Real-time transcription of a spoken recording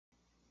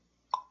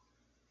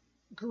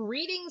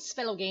Greetings,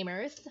 fellow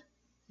gamers.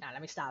 Now,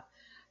 let me stop.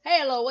 Hey,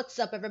 hello, what's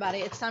up, everybody?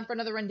 It's time for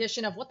another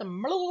rendition of What the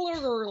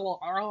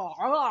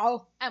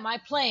am I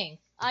playing?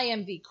 I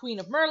am the Queen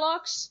of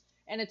Murlocs,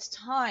 and it's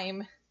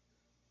time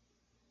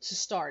to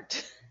start.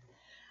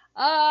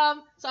 So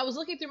I was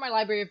looking through my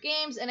library of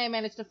games, and I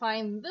managed to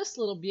find this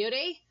little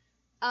beauty.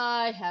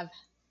 I have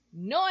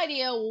no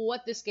idea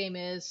what this game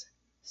is,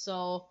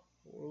 so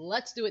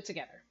let's do it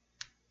together.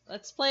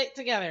 Let's play it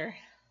together.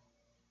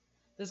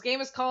 This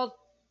game is called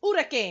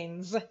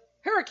Hurricanes,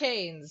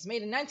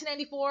 made in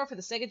 1994 for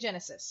the Sega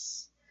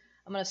Genesis.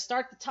 I'm going to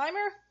start the timer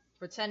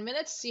for 10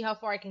 minutes, see how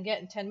far I can get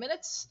in 10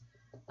 minutes.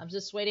 I'm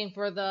just waiting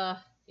for the,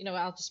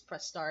 I'll just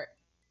press start.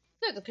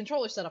 Good, the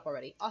controller's set up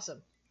already.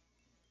 Awesome.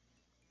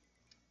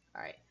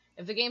 Alright,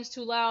 if the game's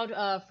too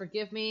loud,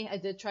 forgive me. I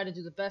did try to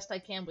do the best I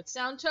can with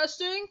sound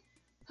testing.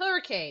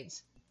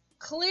 Hurricanes.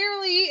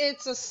 Clearly,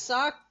 it's a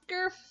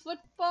soccer,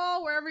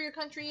 football, wherever your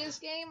country is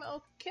game.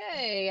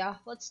 Okay,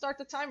 let's start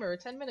the timer.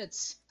 10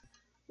 minutes.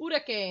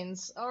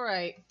 Hurricanes.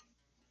 Alright.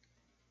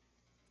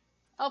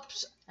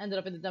 Oops. Ended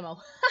up in the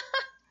demo.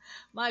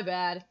 My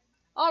bad.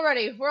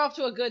 Alrighty, we're off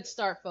to a good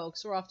start,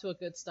 folks. We're off to a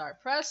good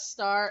start. Press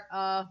start,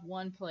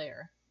 one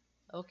player.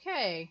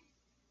 Okay.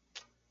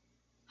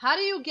 How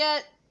do you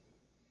get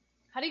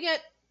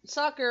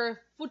soccer,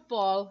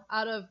 football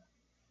out of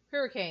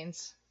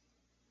Hurricanes?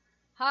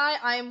 Hi,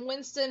 I'm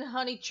Winston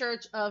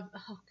Honeychurch of... Oh,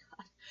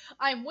 God.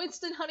 I'm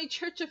Winston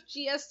Honeychurch of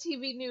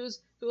GSTV News,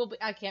 who will be...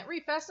 I can't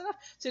read fast enough.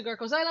 To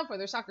Gorgons Island for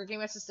their soccer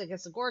game assist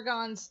against the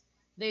Gorgons.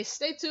 They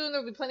stay tuned,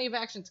 there will be plenty of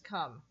action to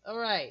come.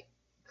 Alright.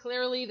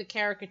 Clearly, the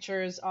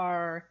caricatures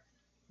are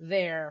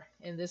there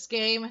in this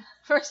game.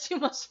 First, you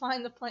must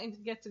find the plane to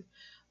get to...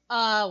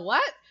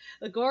 what?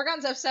 The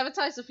Gorgons have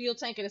sabotaged the fuel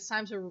tank and it's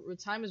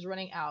time is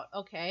running out.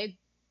 Okay.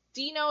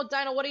 Dino,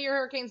 what are your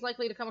hurricanes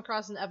likely to come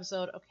across in the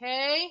episode?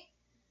 Okay.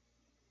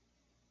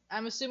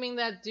 I'm assuming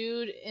that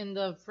dude in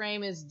the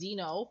frame is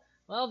Dino.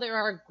 Well, there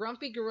are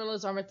grumpy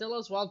gorillas,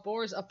 armadillos, wild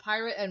boars, a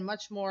pirate, and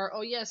much more.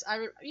 Oh, yes.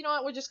 You know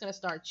what? We're just gonna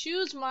start.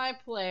 Choose my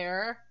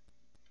player.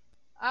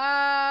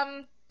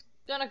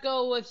 Gonna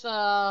go with,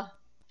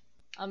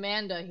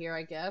 Amanda here,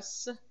 I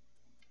guess.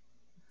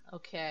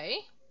 Okay.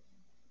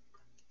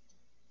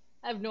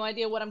 I have no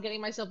idea what I'm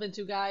getting myself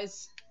into,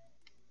 guys.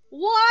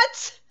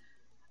 What?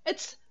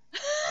 It's...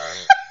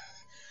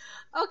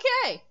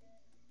 Okay.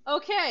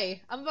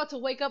 Okay. I'm about to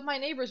wake up my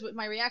neighbors with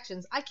my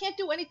reactions. I can't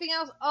do anything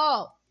else.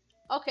 Oh.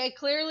 Okay,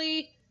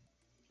 clearly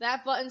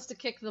that button's to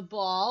kick the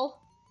ball.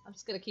 I'm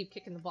just gonna keep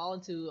kicking the ball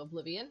into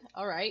oblivion.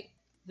 Alright.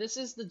 This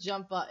is the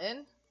jump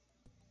button.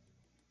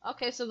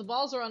 Okay, so the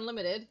balls are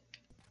unlimited.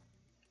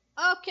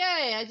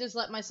 Okay, I just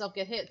let myself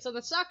get hit. So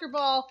the soccer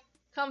ball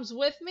comes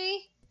with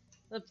me.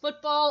 The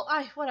football,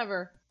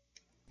 whatever.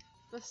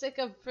 For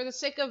the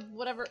sake of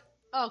whatever.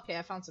 Oh, okay,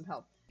 I found some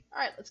help.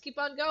 Alright, let's keep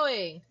on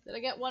going. Did I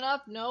get one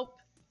up? Nope.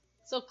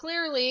 So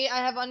clearly, I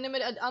have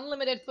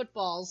unlimited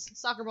footballs.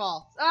 Soccer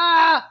ball.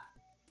 Ah!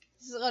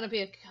 This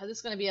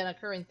is gonna be an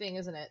occurring thing,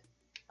 isn't it?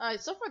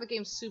 Alright, so far the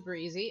game's super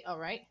easy.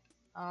 Alright.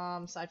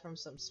 Aside from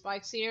some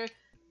spikes here.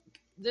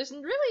 There's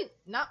really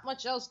not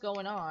much else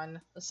going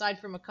on. Aside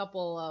from a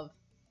couple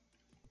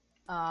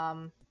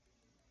of...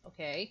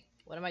 Okay.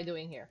 What am I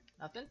doing here?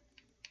 Nothing?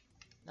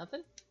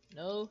 Nothing?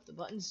 No, the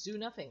buttons do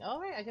nothing.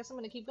 Alright, I guess I'm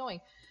gonna keep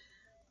going.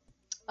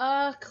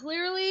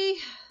 Clearly,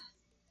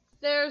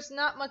 there's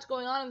not much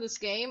going on in this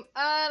game.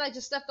 And I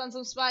just stepped on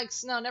some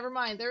spikes. No, never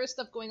mind. There is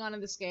stuff going on in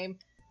this game.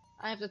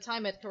 I have to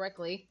time it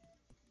correctly.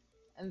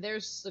 And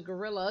there's the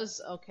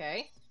gorillas.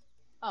 Okay.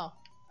 Oh,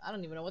 I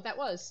don't even know what that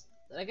was.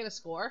 Did I get a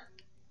score?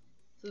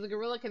 So the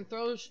gorilla can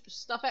throw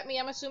stuff at me,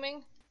 I'm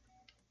assuming?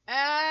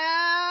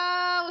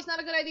 Was not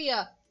a good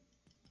idea.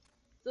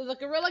 So the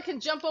gorilla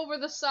can jump over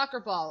the soccer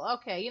ball.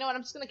 Okay, you know what?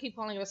 I'm just going to keep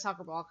calling it a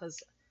soccer ball,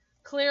 because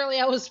clearly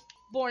I was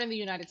born in the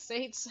United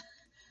States.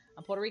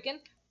 I'm Puerto Rican.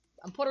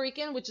 I'm Puerto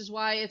Rican, which is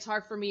why it's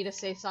hard for me to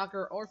say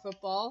soccer or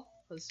football,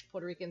 because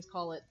Puerto Ricans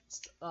call it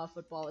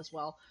football as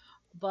well.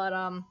 But,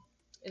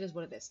 it is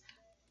what it is.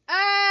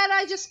 And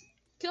I just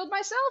killed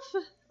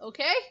myself.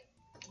 Okay.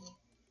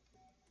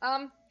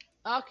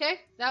 Okay.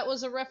 That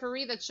was a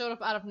referee that showed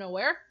up out of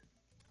nowhere.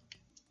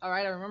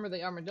 Alright, I remember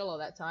the armadillo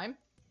that time.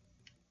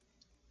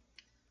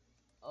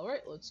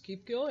 Alright, let's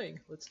keep going.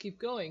 Let's keep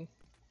going.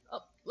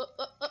 Oh, look,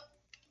 look, look.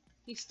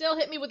 He still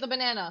hit me with the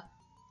banana.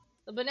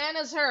 The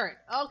banana's hurt.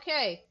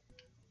 Okay.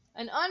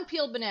 An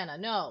unpeeled banana,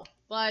 no.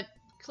 But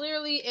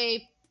clearly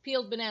a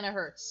peeled banana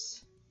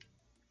hurts.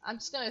 I'm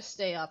just gonna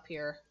stay up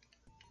here.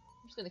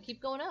 I'm just gonna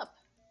keep going up.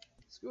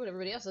 Screw what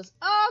everybody else says.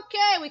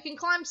 Okay, we can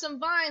climb some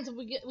vines if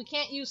we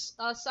can't use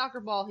a soccer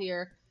ball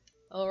here.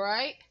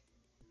 Alright.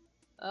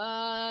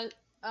 I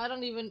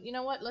don't even, you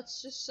know what,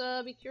 let's just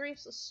be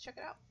curious. Let's check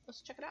it out.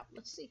 Let's check it out.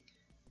 Let's see.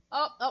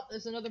 Oh,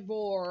 there's another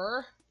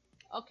boar.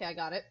 Okay, I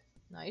got it.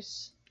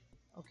 Nice.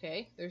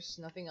 Okay, there's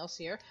nothing else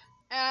here.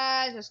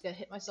 I just got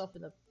hit myself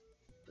with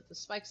the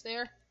spikes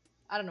there.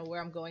 I don't know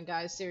where I'm going,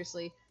 guys,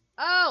 seriously.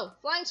 Oh,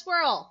 flying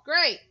squirrel.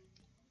 Great.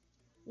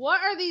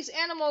 What are these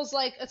animals,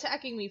 like,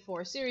 attacking me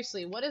for?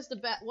 Seriously, what is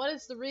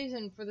the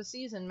reason for the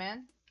season,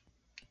 man?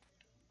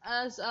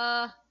 As,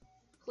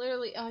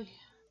 clearly,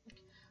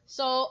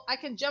 so I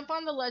can jump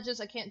on the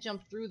ledges, I can't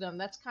jump through them.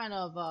 That's kind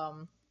of,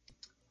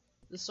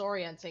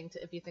 disorienting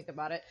if you think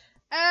about it.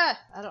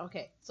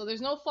 Okay. So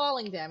there's no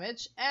falling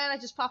damage, and I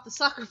just popped the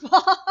soccer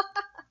ball.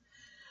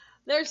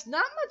 There's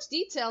not much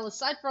detail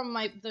aside from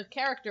the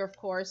character, of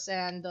course,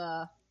 and,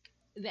 the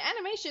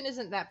animation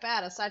isn't that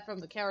bad aside from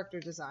the character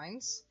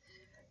designs.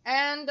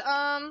 And,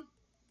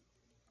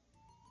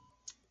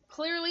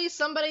 clearly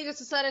somebody just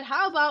decided,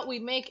 how about we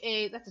make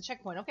that's a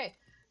checkpoint, okay.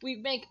 We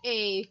make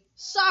a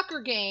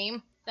soccer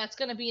game that's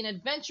gonna be an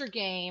adventure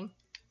game,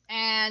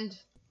 and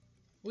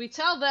we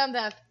tell them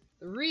that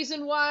the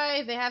reason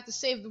why they have to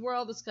save the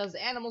world is because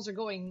the animals are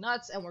going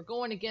nuts and we're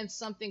going against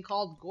something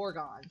called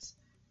gorgons.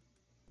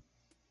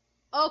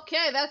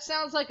 Okay, that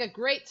sounds like a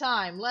great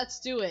time. Let's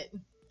do it.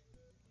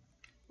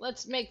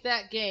 Let's make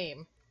that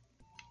game.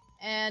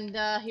 And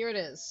here it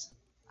is.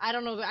 I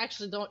don't know,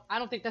 I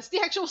don't think that's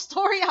the actual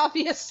story,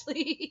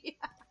 obviously.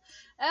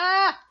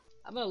 I'm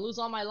gonna lose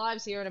all my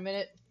lives here in a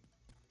minute.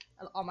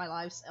 All my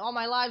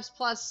lives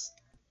plus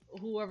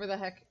whoever the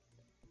heck.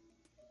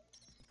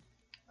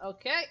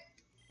 Okay,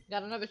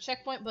 got another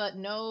checkpoint, but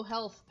no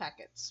health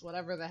packets,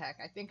 whatever the heck.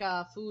 I think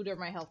food are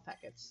my health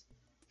packets.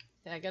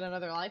 Can I get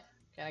another life?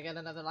 Can I get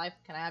another life?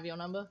 Can I have your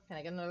number? Can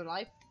I get another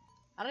life?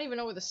 I don't even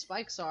know where the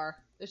spikes are.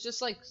 There's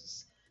just like,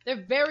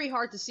 they're very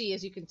hard to see,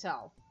 as you can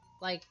tell.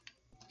 Like,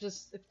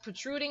 just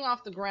protruding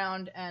off the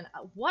ground, and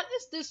what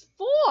is this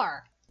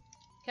for?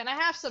 Can I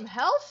have some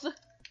health?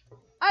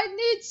 I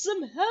need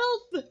some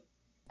health!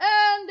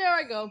 And there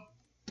I go.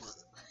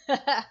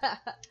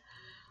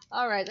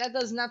 Alright, that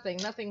does nothing.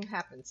 Nothing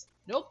happens.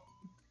 Nope.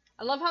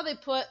 I love how they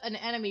put an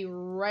enemy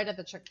right at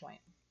the checkpoint.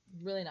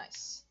 Really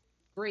nice.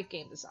 Great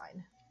game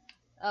design.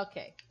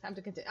 Okay, time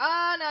to continue.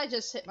 Ah, no, I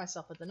just hit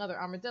myself with another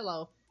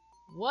armadillo.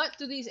 What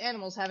do these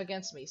animals have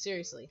against me?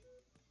 Seriously.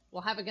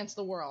 Well, have against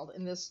the world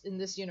in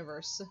this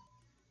universe.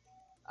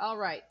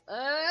 Alright.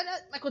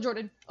 Michael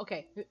Jordan.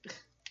 Okay.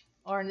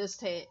 Or in this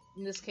case,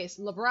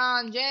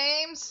 LeBron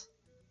James.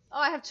 Oh,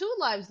 I have 2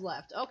 lives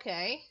left.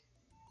 Okay.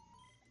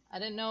 I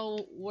didn't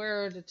know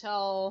where to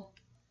tell.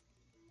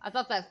 I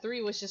thought that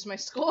 3 was just my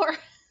score.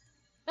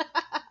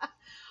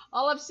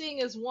 All I'm seeing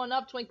is 1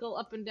 up, twinkle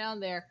up and down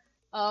there.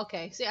 Oh,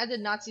 okay. See, I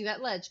did not see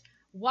that ledge.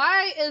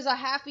 Why is a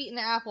half-eaten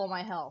apple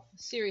my health?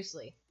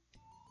 Seriously.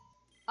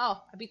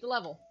 Oh, I beat the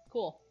level.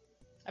 Cool.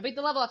 I beat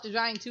the level after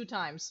dying 2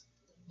 times.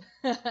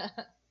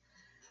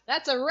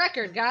 That's a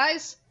record,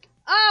 guys.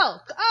 Oh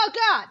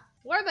God!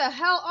 Where the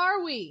hell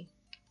are we?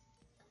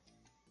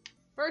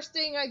 First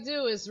thing I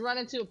do is run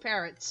into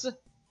parrots.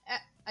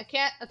 I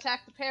can't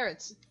attack the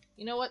parrots.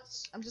 You know what?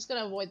 I'm just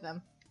gonna avoid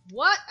them.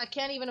 What? I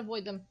can't even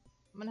avoid them.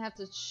 I'm gonna have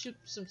to shoot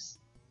some...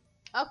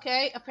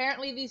 Okay,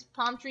 apparently these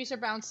palm trees are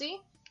bouncy.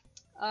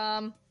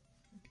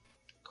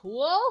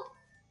 Cool.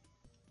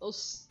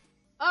 Those...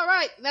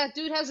 Alright, that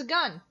dude has a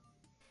gun.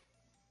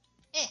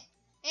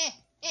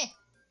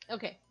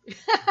 Okay.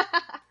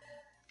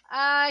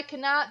 I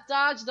cannot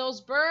dodge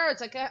those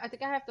birds. I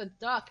think I have to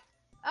duck.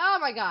 Oh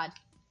my god.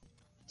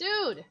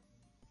 Dude.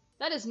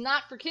 That is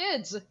not for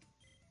kids.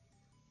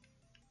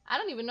 I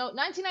don't even know.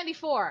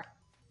 1994.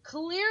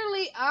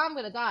 Clearly, I'm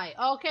gonna die.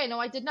 Okay, no,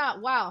 I did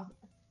not. Wow.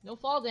 No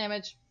fall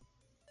damage.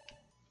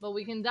 But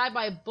we can die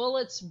by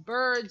bullets,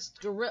 birds,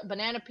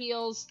 banana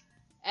peels,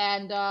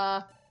 and,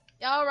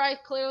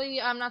 alright,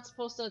 clearly I'm not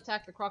supposed to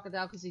attack the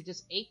crocodile because he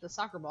just ate the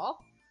soccer ball.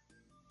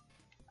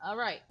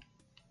 Alright.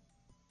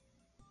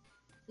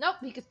 Nope,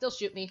 he can still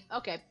shoot me.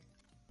 Okay.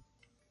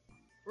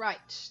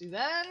 Right,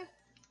 then,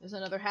 there's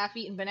another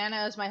half-eaten banana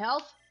as my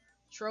health.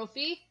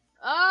 Trophy.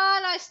 Oh,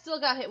 and I still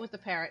got hit with the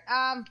parrot.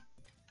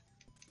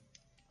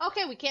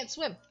 Okay, we can't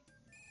swim.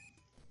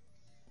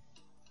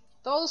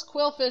 Those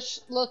quillfish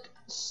look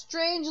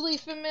strangely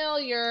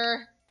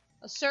familiar.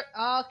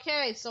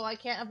 Okay, so I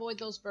can't avoid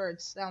those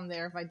birds down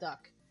there if I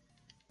duck.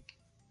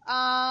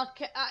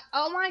 Okay,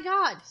 oh my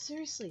god,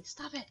 seriously,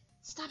 stop it.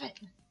 Stop it.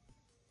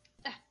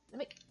 Let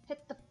me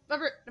hit the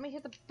bird. Let me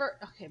hit the bird.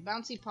 Okay,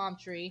 bouncy palm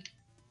tree.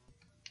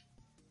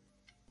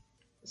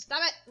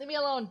 Stop it. Leave me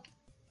alone.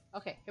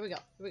 Okay, here we go.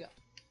 Here we go.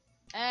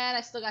 And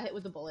I still got hit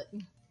with the bullet.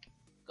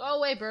 Go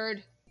away,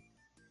 bird.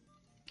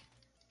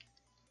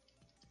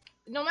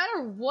 No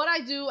matter what I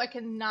do, I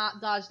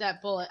cannot dodge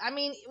that bullet. I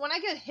mean, when I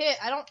get hit,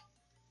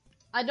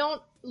 I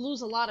don't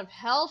lose a lot of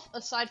health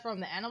aside from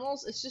the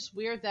animals. It's just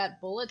weird that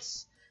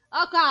bullets...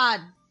 Oh, God!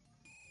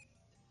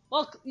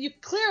 Well, you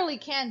clearly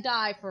can't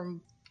die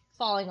from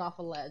falling off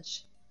a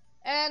ledge.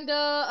 And,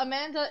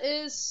 Amanda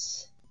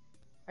is...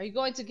 Are you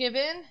going to give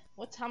in?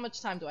 How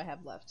much time do I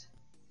have left?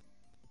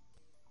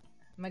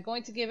 Am I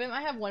going to give in?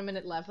 I have 1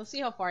 minute left. Let's see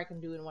how far I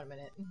can do in 1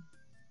 minute.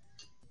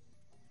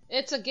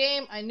 It's a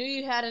game. I knew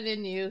you had it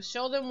in you.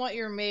 Show them what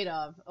you're made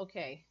of.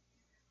 Okay.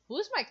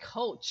 Who's my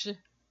coach?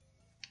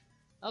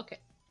 Okay.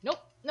 Nope.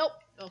 Nope.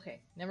 Okay.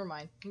 Never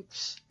mind.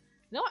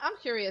 No, I'm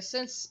curious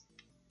since...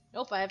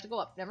 Nope, I have to go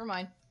up. Never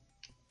mind.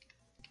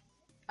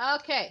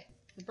 Okay.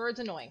 The bird's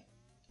annoying.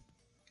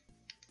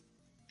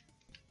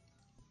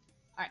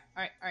 Alright,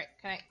 alright, alright.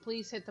 Can I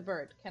please hit the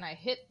bird? Can I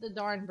hit the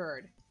darn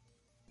bird?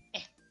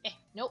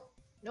 Nope.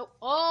 Nope.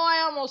 Oh,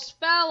 I almost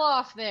fell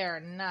off there.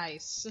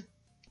 Nice.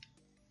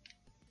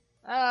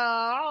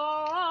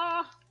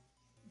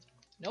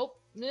 Nope.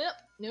 Nope.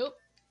 Nope.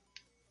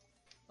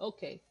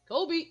 Okay.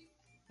 Kobe.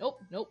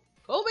 Nope. Nope.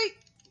 Kobe.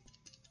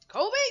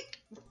 Kobe.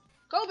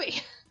 Kobe.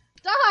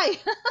 Die.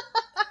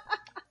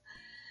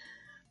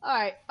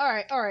 Alright.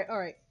 Alright. Alright.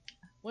 Alright.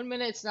 1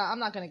 minute. It's not. I'm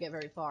not gonna get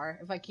very far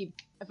if I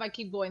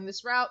keep going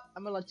this route.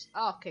 I'm gonna let.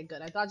 Oh, okay.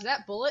 Good. I dodged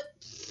that bullet.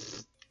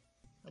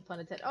 No pun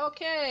intended.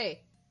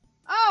 Okay.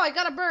 Oh, I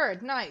got a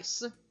bird.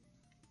 Nice.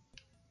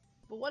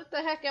 But what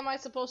the heck am I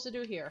supposed to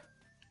do here?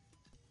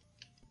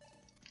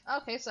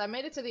 Okay, so I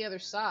made it to the other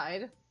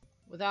side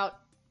without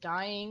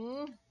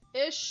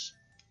dying-ish.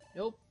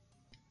 Nope.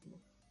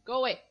 Go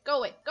away. Go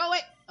away. Go away.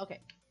 Okay.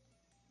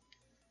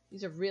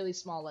 These are really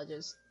small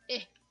ledges.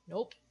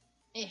 Nope.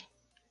 Okay,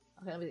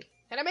 let me see.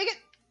 Can I make it?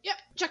 Yep.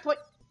 Checkpoint.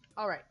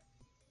 Alright.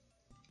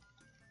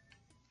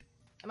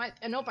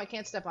 Nope, I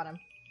can't step on him.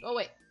 Go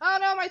away. Oh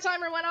no, my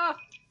timer went off.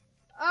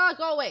 Ah,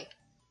 go away.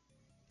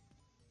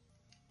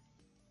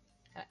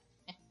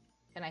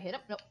 Can I hit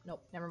him? Nope,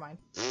 nope, never mind.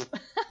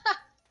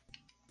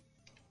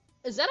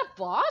 Is that a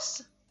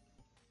boss?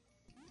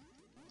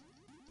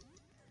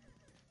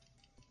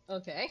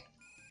 Okay.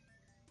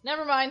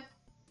 Never mind.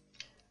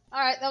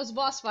 Alright, that was a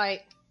boss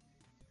fight.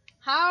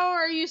 How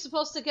are you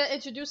supposed to get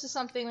introduced to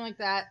something like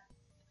that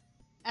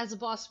as a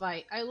boss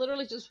fight? I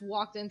literally just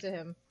walked into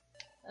him.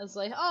 I was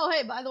like, oh,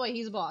 hey, by the way,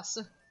 he's a boss.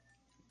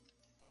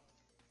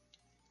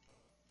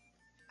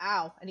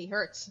 Ow, and he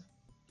hurts.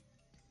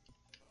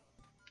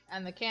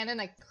 And the cannon,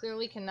 I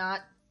clearly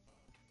cannot...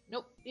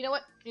 Nope, you know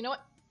what? You know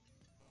what?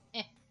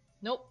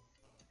 Nope.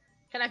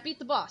 Can I beat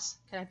the boss?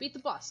 Can I beat the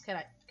boss? Can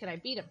I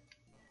beat him?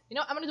 You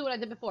know, I'm gonna do what I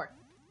did before.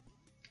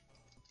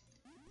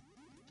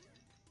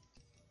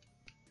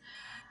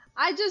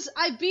 I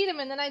beat him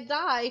and then I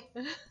die.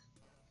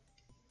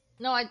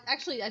 No, I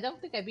don't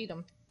think I beat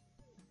him.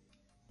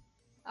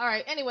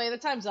 Alright, anyway, the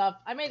time's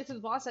up. I made it to the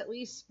boss at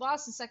least.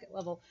 Boss in 2nd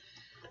level.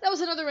 That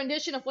was another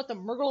rendition of What the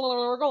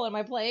Murgle am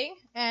I playing,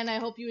 and I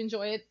hope you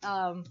enjoy it.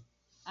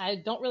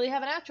 I don't really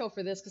have an outro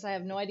for this because I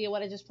have no idea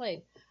what I just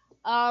played.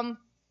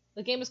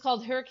 The game is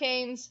called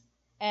Hurricanes,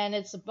 and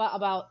it's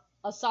about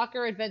a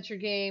soccer adventure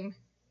game,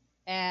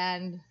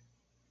 and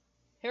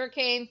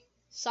hurricane,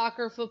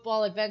 soccer,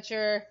 football,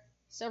 adventure,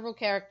 several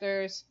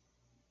characters,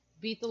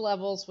 beat the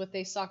levels with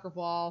a soccer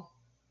ball,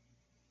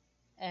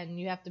 and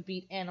you have to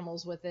beat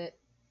animals with it.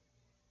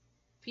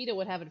 PETA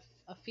would have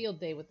a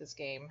field day with this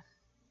game.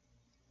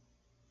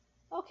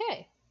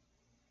 Okay.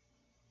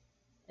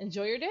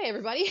 Enjoy your day,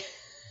 everybody.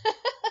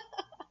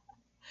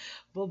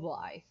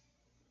 Bye-bye.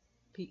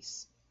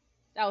 Peace.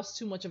 That was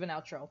too much of an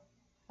outro.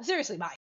 Seriously, bye.